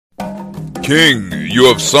King, you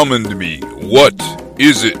have summoned me. What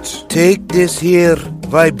is it? Take this here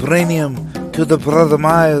vibranium to the Brother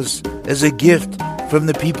Miles as a gift from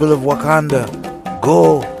the people of Wakanda.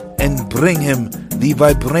 Go and bring him the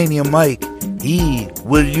vibranium mic. He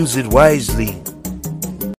will use it wisely.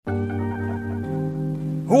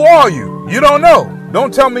 Who are you? You don't know.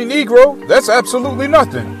 Don't tell me Negro. That's absolutely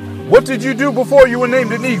nothing. What did you do before you were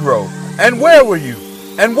named a Negro? And where were you?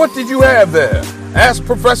 And what did you have there? Ask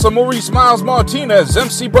Professor Maurice Miles Martinez,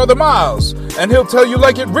 MC Brother Miles, and he'll tell you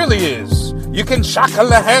like it really is. You can shackle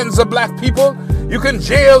the hands of black people. You can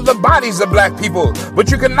jail the bodies of black people,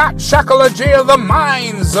 but you cannot shackle or jail the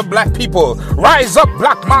minds of black people. Rise up,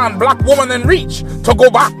 black man, black woman, and reach to go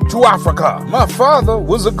back to Africa. My father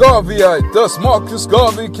was a Garveyite, thus Marcus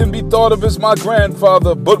Garvey can be thought of as my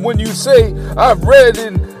grandfather. But when you say, I've read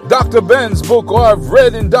in Dr. Ben's book, or I've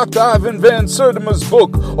read in Dr. Ivan Van Sertima's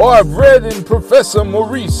book, or I've read in Professor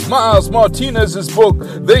Maurice Miles Martinez's book,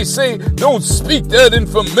 they say, don't speak that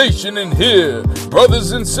information in here.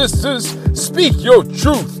 Brothers and sisters, speak your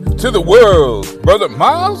truth to the world. Brother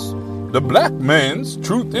Miles, the black man's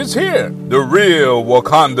truth is here. The Real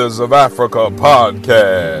Wakandas of Africa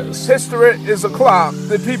podcast. History is a clock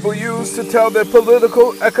that people use to tell their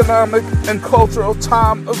political, economic, and cultural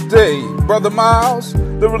time of day. Brother Miles,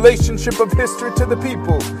 the relationship of history to the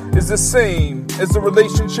people is the same as the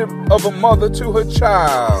relationship of a mother to her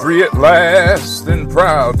child. Free at last and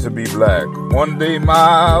proud to be black. One day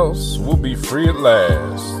Miles will be free at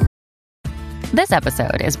last. This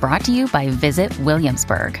episode is brought to you by Visit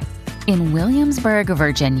Williamsburg. In Williamsburg,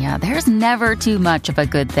 Virginia, there's never too much of a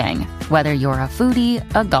good thing. Whether you're a foodie,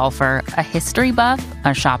 a golfer, a history buff, a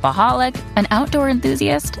shopaholic, an outdoor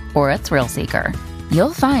enthusiast, or a thrill seeker,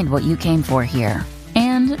 you'll find what you came for here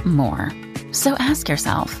and more. So ask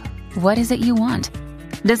yourself, what is it you want?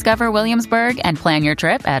 Discover Williamsburg and plan your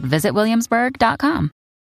trip at visitwilliamsburg.com.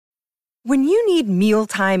 When you need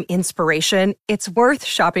mealtime inspiration, it's worth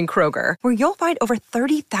shopping Kroger, where you'll find over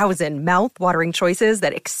 30,000 mouth-watering choices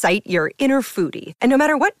that excite your inner foodie. And no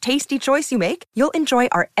matter what tasty choice you make, you'll enjoy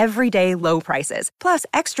our everyday low prices, plus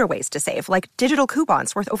extra ways to save, like digital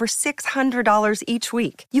coupons worth over $600 each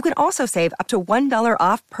week. You can also save up to $1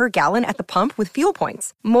 off per gallon at the pump with fuel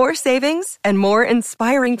points. More savings and more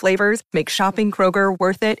inspiring flavors make shopping Kroger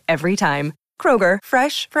worth it every time. Kroger,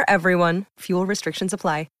 fresh for everyone. Fuel restrictions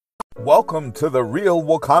apply. Welcome to the Real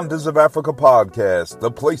Wakandas of Africa podcast, the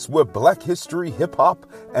place where black history, hip-hop,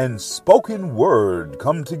 and spoken word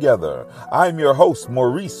come together. I'm your host,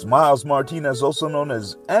 Maurice Miles Martinez, also known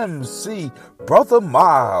as MC Brother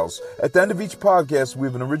Miles. At the end of each podcast, we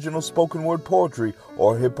have an original spoken word poetry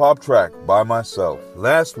or hip-hop track by myself.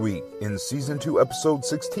 Last week, in Season 2, Episode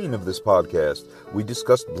 16 of this podcast, we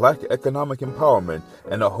discussed black economic empowerment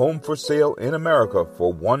and a home for sale in America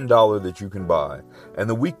for $1 that you can buy. And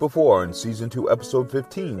the week before, in Season 2, Episode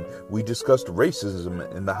 15, we discussed racism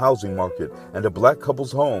in the housing market and a black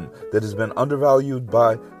couple's home that has been undervalued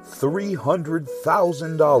by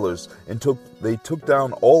 $300,000 until they took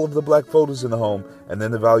down all of the black photos in the home, and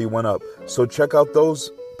then the value went up. So check out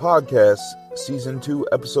those podcasts, Season 2,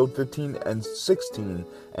 Episode 15 and 16,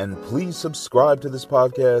 and please subscribe to this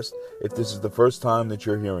podcast if this is the first time that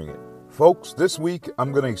you're hearing it. Folks, this week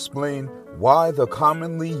I'm going to explain why the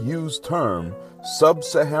commonly used term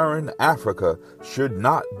Sub-Saharan Africa should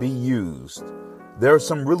not be used. There are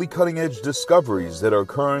some really cutting-edge discoveries that are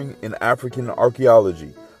occurring in African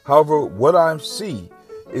archaeology. However, what I see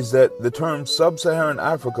is that the term Sub-Saharan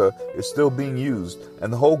Africa is still being used,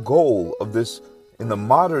 and the whole goal of this in the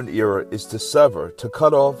modern era is to sever, to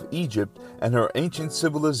cut off Egypt and her ancient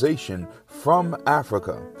civilization from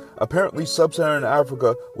Africa. Apparently, Sub-Saharan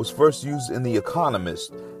Africa was first used in The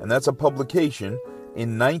Economist, and that's a publication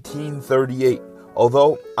in 1938,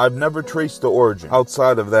 although I've never traced the origin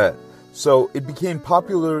outside of that. So it became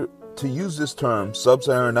popular to use this term,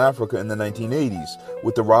 Sub-Saharan Africa, in the 1980s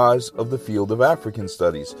with the rise of the field of African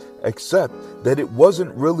studies, except that it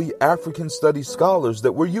wasn't really African studies scholars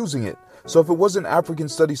that were using it. So if it wasn't African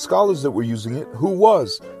studies scholars that were using it, who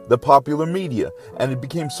was? The popular media. And it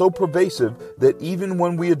became so pervasive that even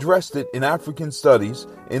when we addressed it in African studies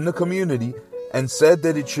in the community and said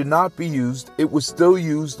that it should not be used, it was still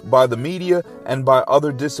used by the media and by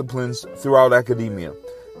other disciplines throughout academia.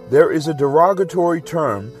 There is a derogatory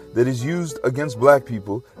term that is used against black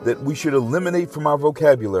people that we should eliminate from our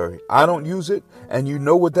vocabulary. I don't use it, and you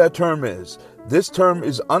know what that term is. This term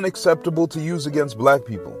is unacceptable to use against black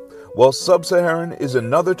people. Well, Sub-Saharan is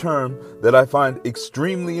another term that I find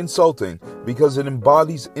extremely insulting because it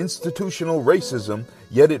embodies institutional racism,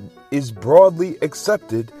 yet it is broadly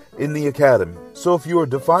accepted in the academy. So if you are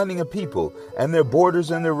defining a people and their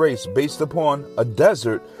borders and their race based upon a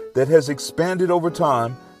desert that has expanded over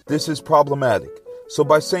time, this is problematic. So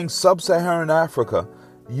by saying Sub-Saharan Africa,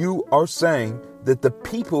 you are saying that the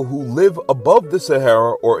people who live above the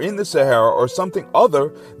Sahara or in the Sahara are something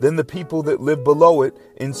other than the people that live below it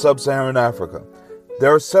in Sub-Saharan Africa.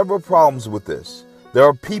 There are several problems with this. There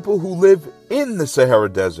are people who live in the Sahara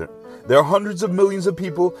Desert. There are hundreds of millions of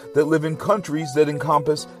people that live in countries that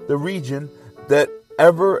encompass the region that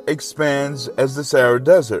ever expands as the Sahara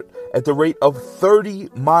Desert. At the rate of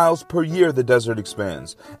 30 miles per year, the desert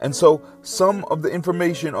expands. And so some of the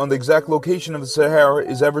information on the exact location of the Sahara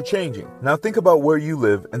is ever changing. Now think about where you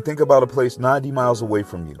live and think about a place 90 miles away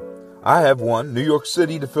from you. I have one, New York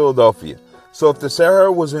City to Philadelphia. So if the Sahara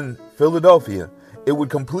was in Philadelphia, it would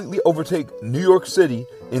completely overtake New York City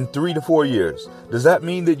in 3 to 4 years. Does that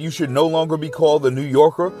mean that you should no longer be called a New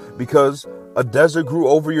Yorker because a desert grew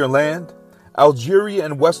over your land? Algeria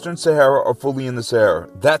and Western Sahara are fully in the Sahara.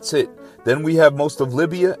 That's it. Then we have most of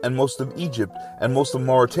Libya and most of Egypt and most of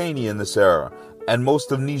Mauritania in the Sahara and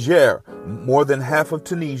most of Niger, more than half of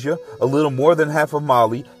Tunisia, a little more than half of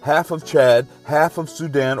Mali, half of Chad, half of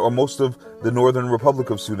Sudan, or most of the Northern Republic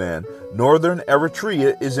of Sudan. Northern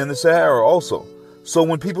Eritrea is in the Sahara also. So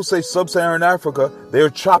when people say Sub-Saharan Africa, they are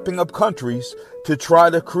chopping up countries to try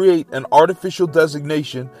to create an artificial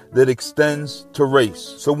designation that extends to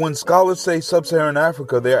race. So when scholars say Sub-Saharan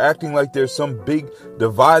Africa, they're acting like there's some big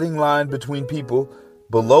dividing line between people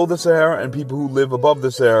below the Sahara and people who live above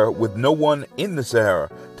the Sahara with no one in the Sahara.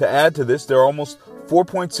 To add to this, there are almost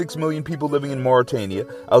 4.6 million people living in Mauritania,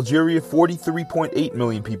 Algeria 43.8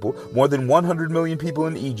 million people, more than 100 million people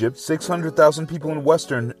in Egypt, 600,000 people in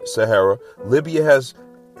Western Sahara, Libya has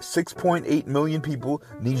 6.8 million people,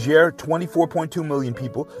 Niger 24.2 million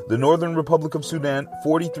people, the Northern Republic of Sudan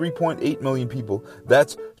 43.8 million people.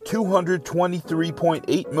 That's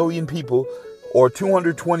 223.8 million people, or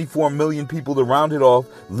 224 million people to round it off,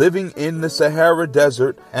 living in the Sahara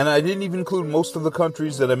Desert. And I didn't even include most of the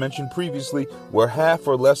countries that I mentioned previously, where half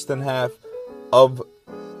or less than half of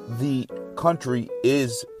the country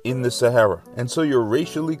is in the Sahara. And so you're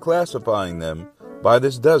racially classifying them by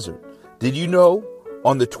this desert. Did you know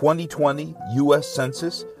on the 2020 U.S.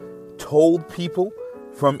 Census told people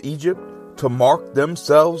from Egypt to mark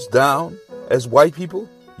themselves down as white people?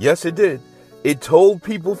 Yes, it did. It told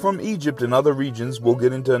people from Egypt and other regions, we'll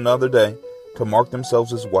get into another day, to mark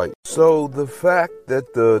themselves as white. So the fact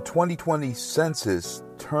that the 2020 census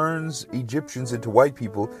turns Egyptians into white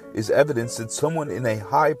people is evidence that someone in a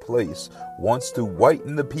high place wants to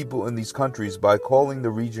whiten the people in these countries by calling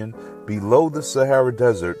the region below the Sahara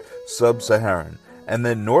Desert Sub-Saharan, and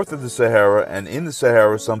then north of the Sahara and in the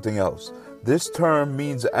Sahara something else. This term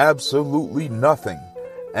means absolutely nothing.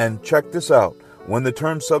 And check this out. When the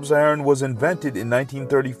term Sub-Saharan was invented in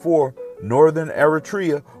 1934, Northern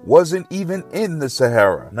Eritrea wasn't even in the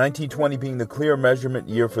Sahara. 1920 being the clear measurement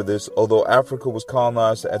year for this, although Africa was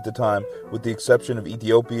colonized at the time, with the exception of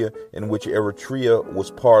Ethiopia, in which Eritrea was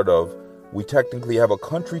part of. We technically have a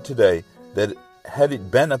country today that, had it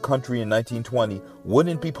been a country in 1920,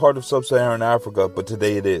 wouldn't be part of Sub-Saharan Africa, but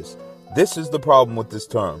today it is. This is the problem with this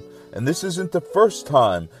term. And this isn't the first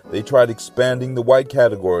time they tried expanding the white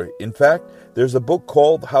category. In fact, there's a book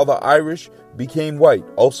called How the Irish Became White,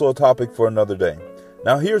 also a topic for another day.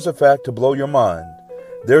 Now here's a fact to blow your mind.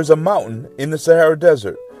 There's a mountain in the Sahara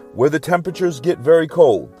Desert where the temperatures get very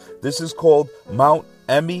cold. This is called Mount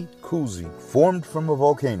Emi-Kuzi, formed from a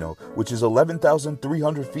volcano, which is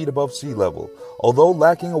 11,300 feet above sea level. Although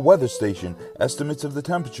lacking a weather station, estimates of the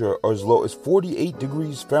temperature are as low as 48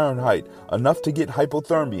 degrees Fahrenheit, enough to get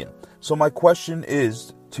hypothermia. So my question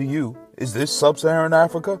is to you, is this Sub-Saharan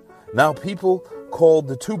Africa? Now, people called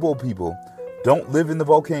the Tubo people don't live in the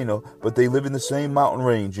volcano, but they live in the same mountain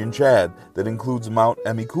range in Chad that includes Mount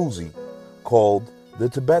Emi-Kuzi, called the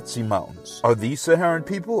Tibetsi Mountains. Are these Saharan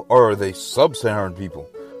people, or are they Sub-Saharan people?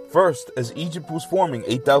 First, as Egypt was forming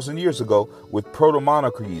 8,000 years ago with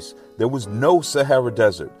proto-monarchies, there was no Sahara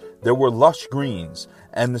Desert. There were lush greens,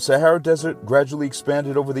 and the Sahara Desert gradually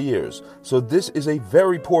expanded over the years. So this is a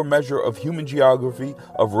very poor measure of human geography,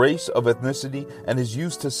 of race, of ethnicity, and is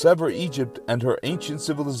used to sever Egypt and her ancient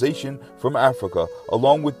civilization from Africa,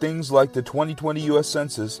 along with things like the 2020 U.S.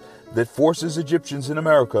 Census that forces Egyptians in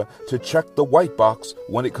America to check the white box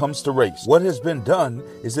when it comes to race. What has been done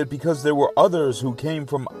is that because there were others who came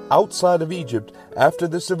from outside of Egypt After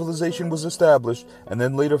this civilization was established and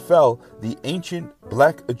then later fell, the ancient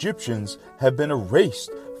black Egyptians have been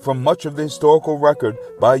erased from much of the historical record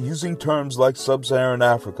by using terms like Sub-Saharan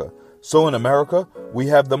Africa. So in America, we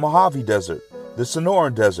have the Mojave Desert, the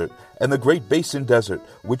Sonoran Desert, and the Great Basin Desert,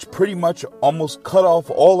 which pretty much almost cut off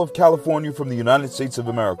all of California from the United States of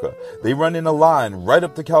America. They run in a line right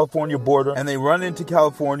up the California border, and they run into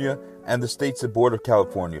California and the states that border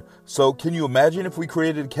California. So can you imagine if we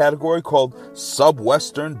created a category called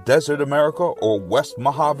Sub-Western Desert America, or West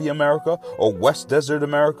Mojave America, or West Desert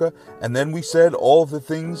America, and then we said all of the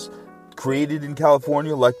things created in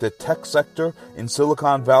California, like the tech sector in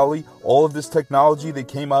Silicon Valley, all of this technology that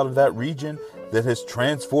came out of that region that has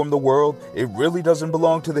transformed the world, it really doesn't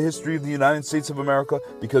belong to the history of the United States of America,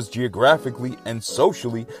 because geographically and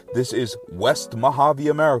socially, this is West Mojave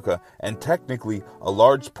America, and technically, a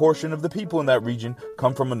large portion of the people in that region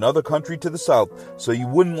come from another country to the south, so you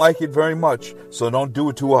wouldn't like it very much, so don't do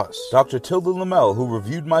it to us. Dr. Tilda Lamel, who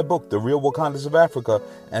reviewed my book, The Real Wakandas of Africa,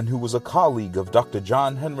 and who was a colleague of Dr.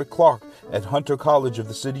 John Henrik Clark at Hunter College of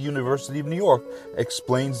the City University of New York,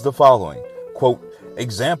 explains the following, quote,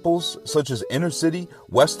 examples such as inner city,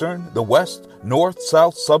 western, the west, north,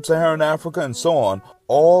 south, sub-Saharan Africa, and so on,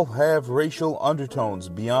 all have racial undertones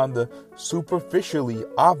beyond the superficially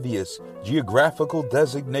obvious geographical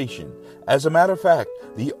designation. As a matter of fact,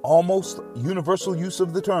 the almost universal use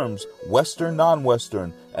of the terms Western,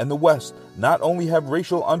 non-Western, and the West not only have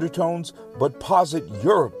racial undertones, but posit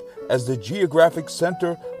Europe as the geographic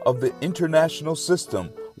center of the international system.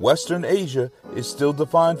 Western Asia is still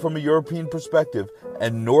defined from a European perspective,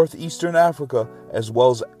 and northeastern Africa, as well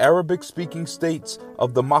as Arabic-speaking states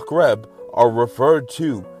of the Maghreb, are referred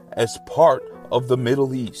to as part of the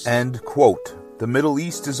Middle East. End quote. The Middle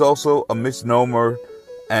East is also a misnomer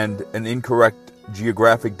and an incorrect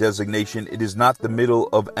geographic designation. It is not the middle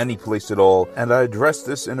of any place at all, and I addressed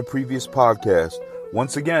this in a previous podcast.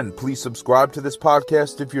 Once again, please subscribe to this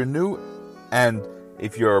podcast if you're new, and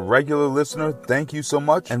if you're a regular listener, thank you so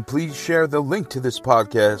much, and please share the link to this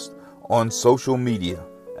podcast on social media.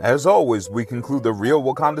 As always, we conclude the Real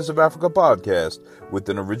Wakandas of Africa podcast with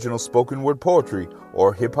an original spoken word poetry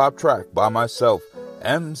or hip-hop track by myself,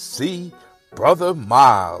 MC Brother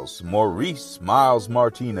Miles, Maurice Miles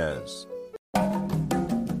Martinez.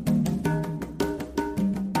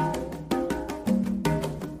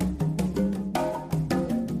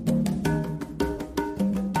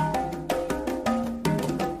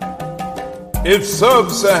 If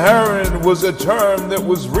Sub-Saharan was a term that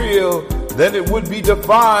was real, then it would be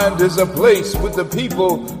defined as a place with the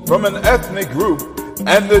people from an ethnic group,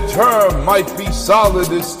 and the term might be solid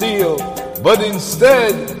as steel. But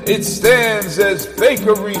instead, it stands as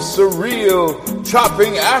fakery surreal,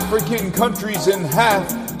 chopping African countries in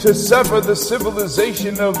half to sever the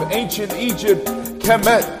civilization of ancient Egypt,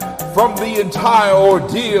 Kemet, from the entire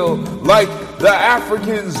ordeal, like the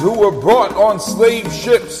Africans who were brought on slave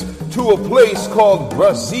ships to a place called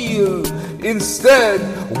Brazil. Instead,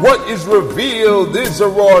 what is revealed is a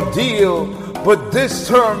raw deal, but this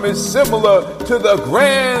term is similar to the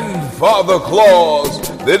grandfather clause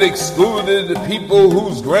that excluded people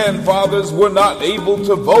whose grandfathers were not able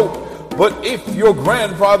to vote. But if your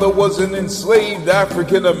grandfather was an enslaved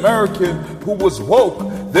African American who was woke,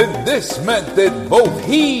 then this meant that both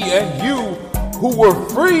he and you, who were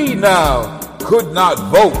free now, could not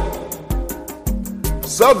vote.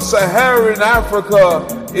 Sub-Saharan Africa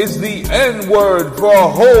is the N-word for a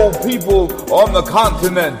whole people on the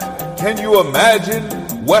continent. Can you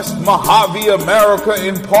imagine West Mojave America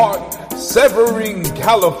in part, severing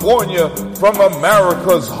California from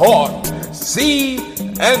America's heart? See,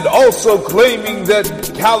 and also claiming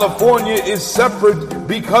that California is separate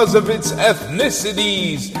because of its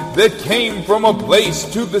ethnicities that came from a place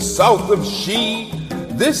to the south of She.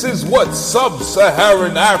 This is what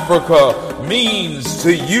Sub-Saharan Africa means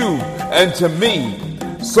to you and to me.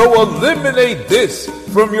 So eliminate this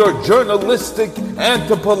from your journalistic,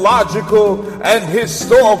 anthropological, and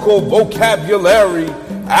historical vocabulary.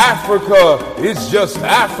 Africa is just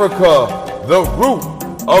Africa, the root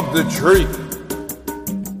of the tree.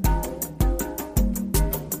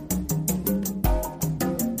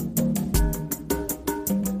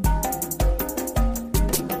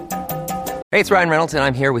 Hey, it's Ryan Reynolds, and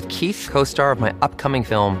I'm here with Keith, co-star of my upcoming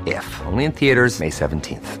film, If, only in theaters May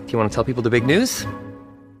 17th. Do you want to tell people the big news?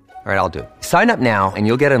 All right, I'll do it. Sign up now and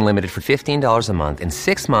you'll get unlimited for $15 a month and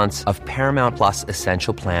 6 months of Paramount Plus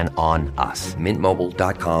Essential Plan on us.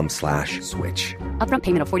 MintMobile.com/switch. Upfront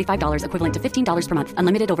payment of $45 equivalent to $15 per month.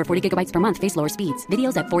 Unlimited over 40 gigabytes per month. Face lower speeds.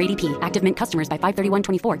 Videos at 480p. Active Mint customers by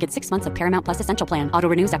 531.24 get 6 months of Paramount Plus Essential Plan. Auto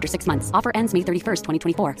renews after 6 months. Offer ends May 31st,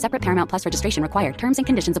 2024. Separate Paramount Plus registration required. Terms and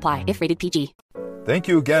conditions apply if rated PG. Thank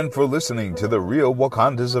you again for listening to the Real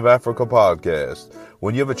Wakandas of Africa podcast.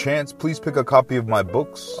 When you have a chance, please pick a copy of my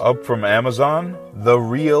books up from Amazon. The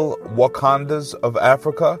Real Wakandas of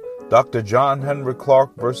Africa, Dr. John Henrik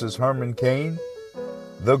Clark versus Herman Cain.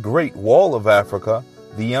 The Great Wall of Africa,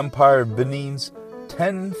 the Empire of Benin's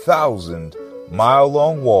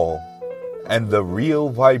 10,000-mile-long wall. And The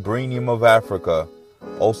Real Vibranium of Africa,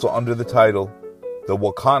 also under the title, The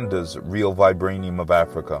Wakandas Real Vibranium of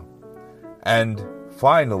Africa. And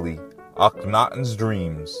finally, Akhenaten's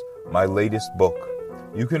Dreams, my latest book.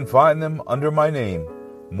 You can find them under my name,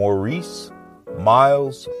 Maurice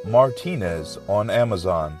Miles Martinez, on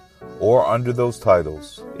Amazon, or under those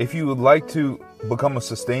titles. If you would like to become a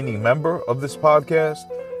sustaining member of this podcast,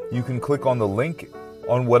 you can click on the link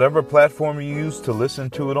on whatever platform you use to listen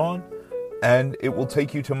to it on, and it will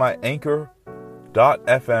take you to my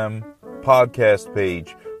Anchor.fm podcast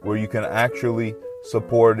page, where you can actually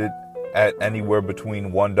support it at anywhere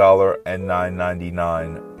between $1 and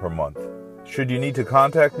 $9.99 per month. Should you need to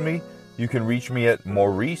contact me, you can reach me at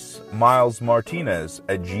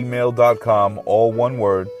mauricemilesmartinez@gmail.com, all one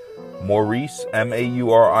word, Maurice,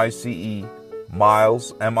 M-A-U-R-I-C-E,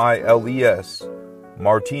 Miles, M-I-L-E-S,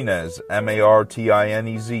 Martinez,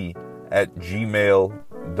 M-A-R-T-I-N-E-Z,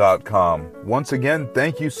 @gmail.com. Once again,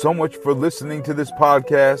 thank you so much for listening to this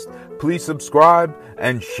podcast. Please subscribe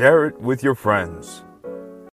and share it with your friends.